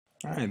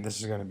Alright, this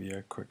is going to be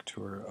a quick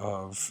tour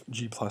of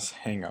G Plus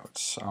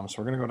Hangouts. So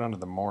we're going to go down to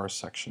the More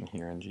section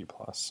here in G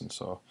Plus, and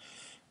so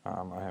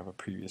I have a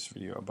previous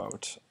video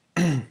about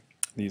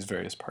these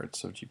various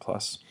parts of G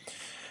Plus.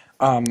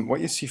 What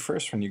you see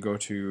first when you go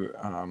to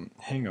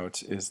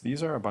Hangouts is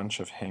these are a bunch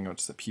of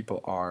Hangouts that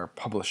people are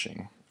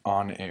publishing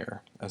on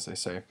air, as they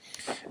say.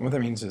 And what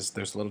that means is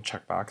there's a little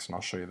checkbox, and I'll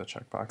show you the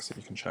checkbox that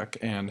you can check,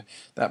 and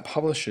that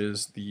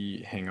publishes the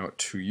Hangout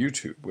to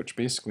YouTube, which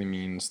basically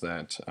means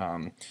that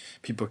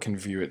people can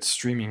view it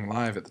streaming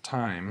live at the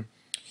time,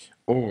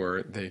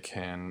 or they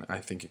can, I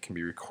think it can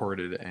be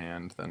recorded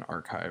and then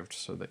archived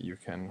so that you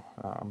can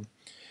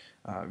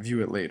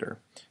view it later.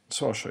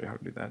 So I'll show you how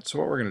to do that. So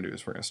what we're going to do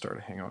is we're going to start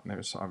a Hangout, and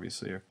there's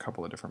obviously a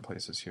couple of different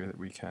places here that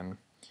we can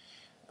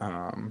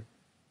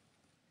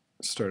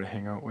start a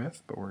Hangout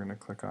with, but we're going to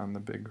click on the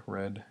big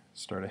red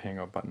Start a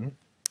Hangout button.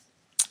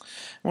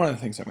 One of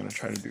the things I'm going to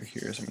try to do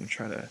here is I'm going to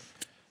try to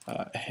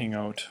hang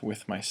out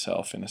with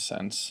myself in a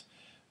sense,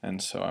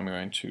 and so I'm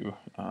going to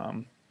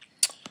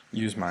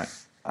use my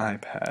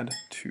iPad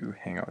to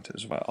hang out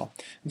as well.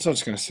 And so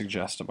it's going to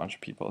suggest a bunch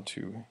of people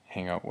to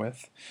hang out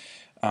with.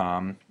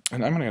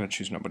 And I'm going to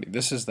choose nobody.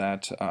 This is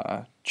that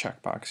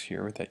checkbox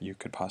here that you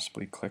could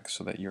possibly click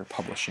so that you're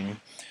publishing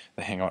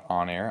the Hangout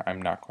on air.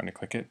 I'm not going to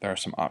click it. There are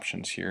some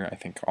options here. I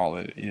think all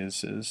it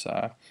is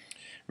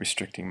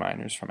restricting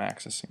minors from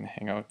accessing the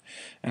Hangout,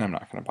 and I'm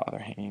not going to bother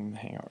hanging the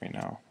Hangout right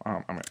now.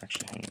 I'm going to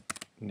actually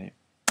name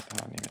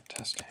it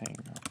Test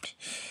Hangout.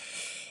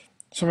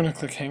 So I'm going to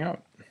click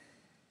Hangout,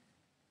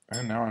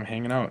 and now I'm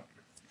hanging out.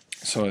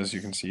 So as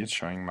you can see, it's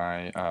showing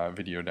my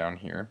video down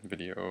here,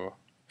 video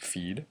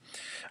feed.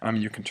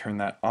 You can turn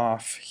that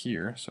off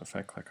here, so if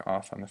I click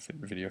off on the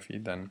video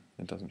feed, then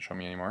it doesn't show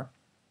me anymore.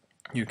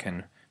 You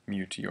can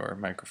mute your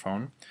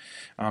microphone.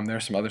 There are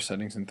some other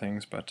settings and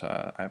things, but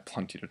I have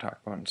plenty to talk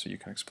about, and so you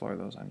can explore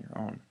those on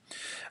your own.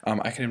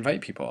 I can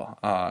invite people.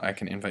 I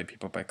can invite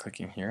people by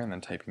clicking here and then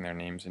typing their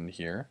names into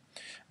here.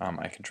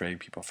 I can drag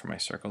people from my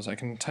circles. I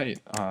can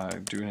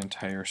do an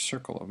entire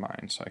circle of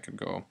mine, so I could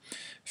go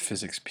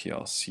Physics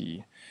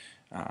PLC,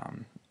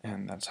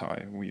 and that's how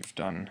we've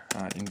done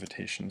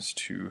invitations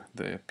to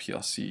the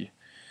PLC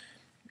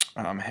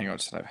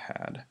Hangouts that I've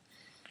had.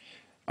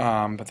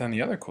 But then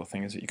the other cool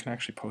thing is that you can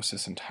actually post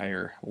this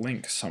entire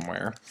link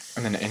somewhere,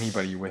 and then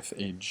anybody with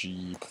a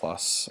G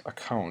Plus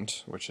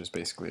account, which is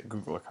basically a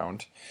Google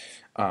account,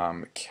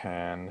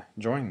 can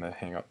join the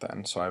Hangout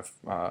then. So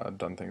I've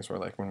done things where,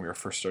 like, when we were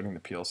first starting the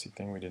PLC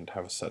thing, we didn't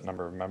have a set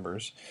number of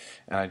members,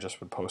 and I just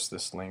would post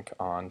this link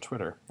on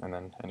Twitter, and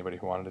then anybody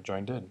who wanted to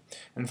join did.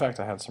 In fact,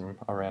 I had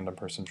a random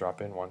person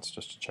drop in once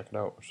just to check it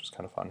out, which was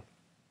kind of fun.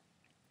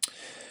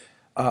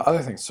 Other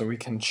things, so we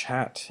can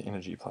chat in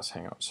a G Plus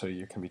Hangout. So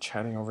you can be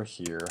chatting over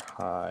here,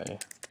 hi,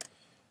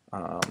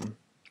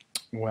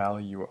 while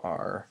you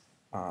are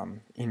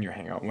in your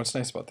Hangout. And what's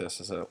nice about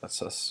this is that it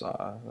lets us,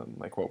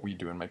 like what we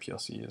do in my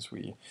PLC is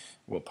we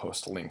will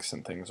post links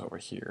and things over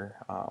here.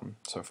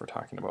 So if we're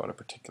talking about a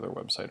particular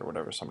website or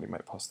whatever, somebody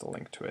might post the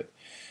link to it.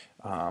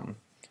 And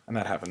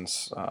that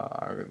happens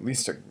at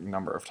least a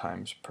number of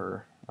times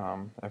per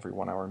every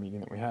 1 hour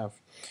meeting that we have.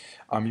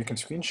 You can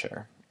screen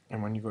share,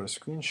 and when you go to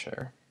screen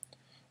share,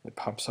 it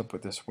pops up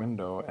with this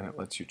window and it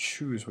lets you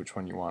choose which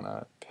one you want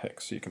to pick.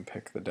 So you can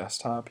pick the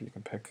desktop, you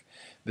can pick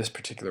this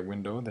particular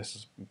window, this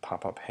is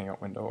pop-up Hangout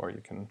window, or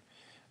you can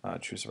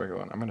choose the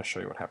regular one. I'm going to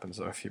show you what happens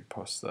though if you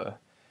post the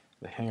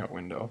Hangout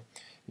window.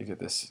 You get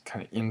this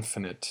kind of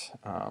infinite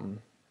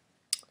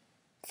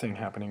thing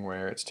happening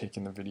where it's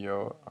taking the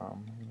video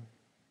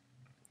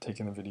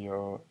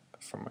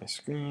from my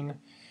screen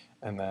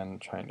and then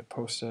trying to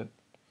post it.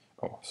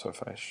 Oh, so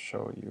if I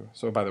show you,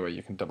 so by the way,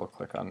 you can double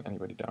click on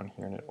anybody down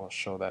here and it will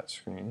show that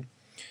screen.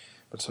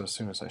 But so as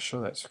soon as I show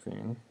that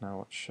screen, now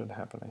what should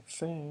happen, I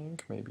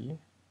think, maybe,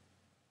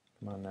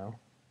 come on now.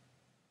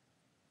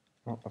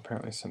 Well,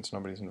 apparently since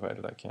nobody's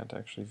invited, I can't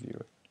actually view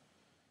it.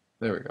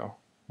 There we go.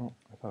 Oh,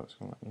 I thought it was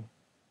going to let me.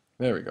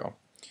 There we go.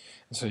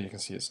 And so you can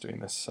see it's doing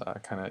this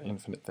kind of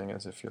infinite thing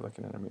as if you're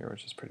looking in a mirror,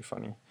 which is pretty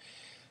funny.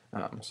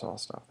 So I'll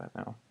stop that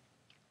now.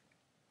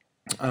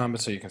 But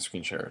so you can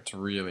screen share. It's a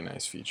really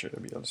nice feature to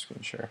be able to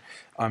screen share.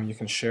 You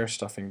can share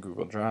stuff in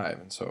Google Drive,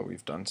 and so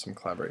we've done some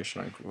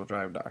collaboration on Google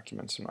Drive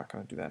documents. I'm not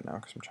going to do that now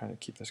because I'm trying to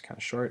keep this kind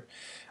of short.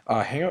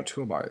 Hangout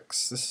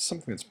Toolbox. This is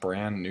something that's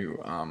brand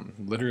new.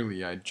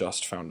 Literally, I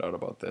just found out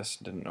about this.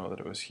 Didn't know that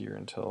it was here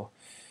until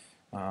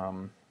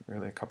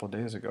really a couple of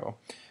days ago.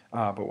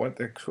 But what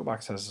the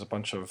toolbox has is a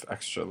bunch of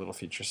extra little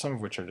features, some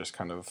of which are just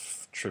kind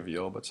of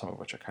trivial, but some of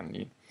which are kind of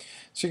neat.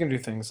 So you can do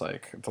things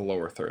like the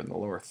lower third. And the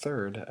lower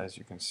third, as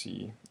you can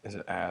see, is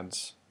it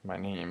adds my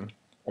name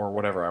or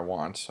whatever I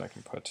want. So I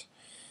can put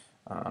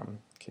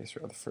Case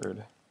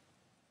Rutherford.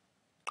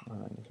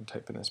 You can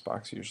type in this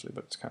box usually,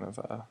 but it's kind of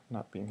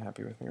not being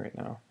happy with me right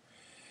now.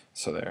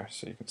 So there,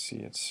 so you can see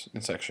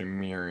it's actually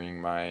mirroring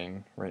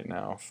mine right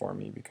now for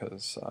me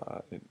because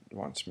it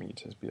wants me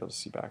to be able to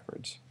see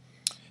backwards.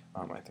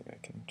 I think I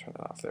can turn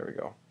that off. There we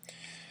go.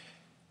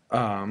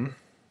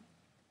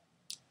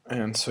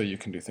 And so you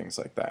can do things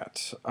like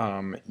that.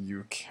 I'm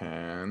going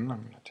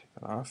to take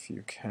stuff.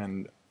 You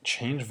can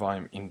change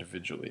volume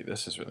individually.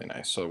 This is really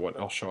nice. So what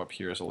will show up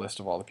here is a list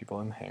of all the people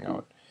in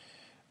Hangout.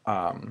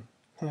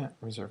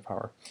 Reserve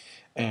power.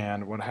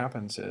 And what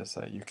happens is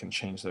that you can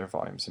change their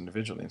volumes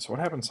individually. And so what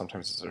happens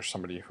sometimes is there's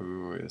somebody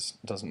who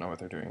doesn't know what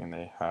they're doing and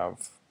they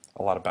have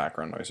a lot of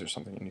background noise or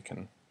something, and you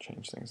can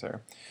change things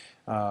there.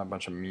 A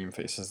bunch of meme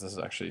faces. This is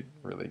actually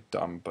really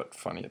dumb but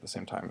funny at the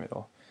same time.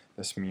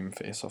 This meme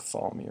face will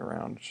follow me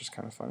around, which is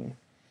kind of funny.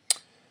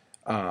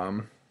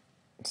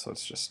 So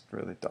it's just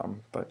really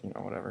dumb, but you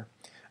know, whatever.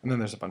 And then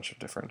there's a bunch of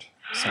different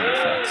sound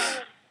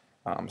effects.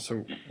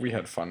 So we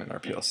had fun in our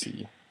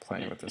PLC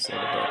playing with this a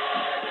little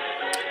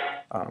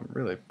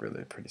bit.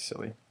 Really pretty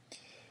silly.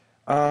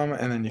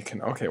 And then you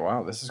can, okay,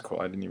 wow, this is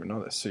cool. I didn't even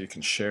know this. So you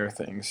can share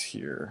things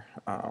here,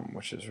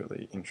 which is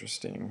really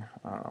interesting.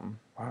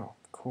 Wow,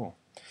 cool.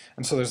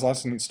 And so there's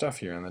lots of neat stuff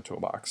here in the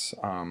toolbox.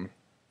 I'm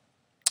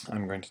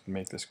going to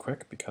make this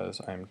quick because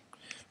I'm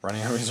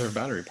running out of reserve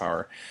battery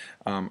power.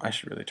 I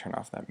should really turn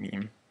off that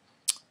meme.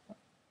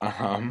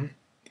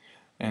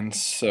 And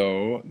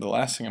so the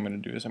last thing I'm going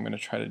to do is I'm going to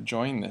try to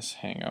join this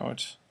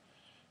Hangout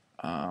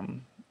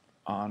on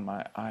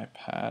my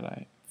iPad.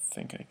 I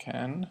think I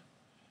can.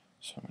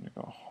 So I'm going to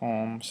go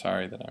home.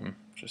 Sorry that I'm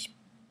just,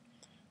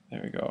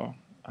 there we go.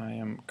 I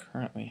am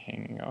currently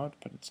hanging out,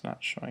 but it's not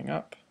showing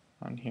up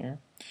on here.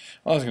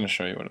 Well, I was going to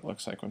show you what it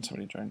looks like when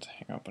somebody joins a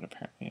Hangout, but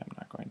apparently I'm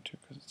not going to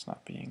because it's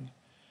not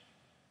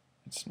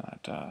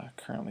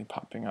currently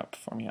popping up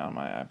for me on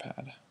my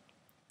iPad.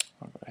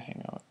 I'll go to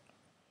Hangout.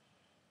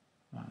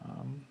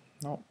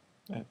 Nope,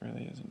 it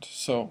really isn't.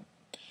 So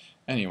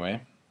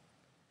anyway,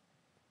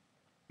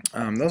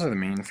 those are the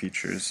main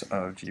features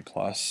of G+.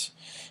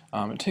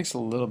 It takes a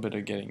little bit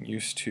of getting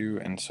used to,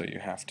 and so you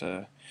have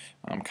to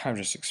kind of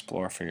just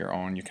explore for your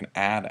own. You can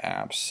add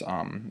apps.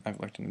 I've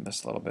looked into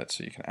this a little bit,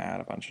 so you can add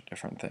a bunch of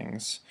different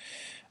things.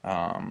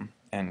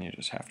 And you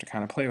just have to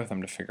kind of play with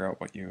them to figure out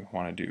what you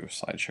want to do.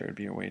 SlideShare would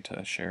be a way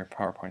to share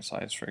PowerPoint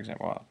slides, for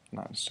example. Well,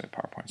 not necessarily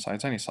PowerPoint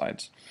slides, any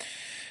slides.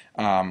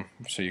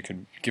 So you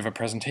could give a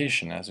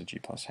presentation as a G+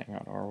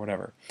 Hangout or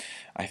whatever.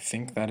 I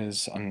think that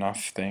is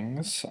enough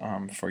things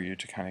for you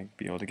to kind of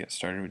be able to get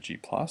started with G+.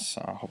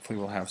 Hopefully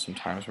we'll have some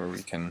times where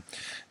we can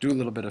do a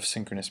little bit of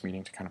synchronous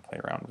meeting to kind of play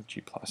around with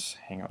G+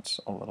 Hangouts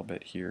a little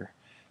bit here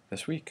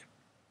this week.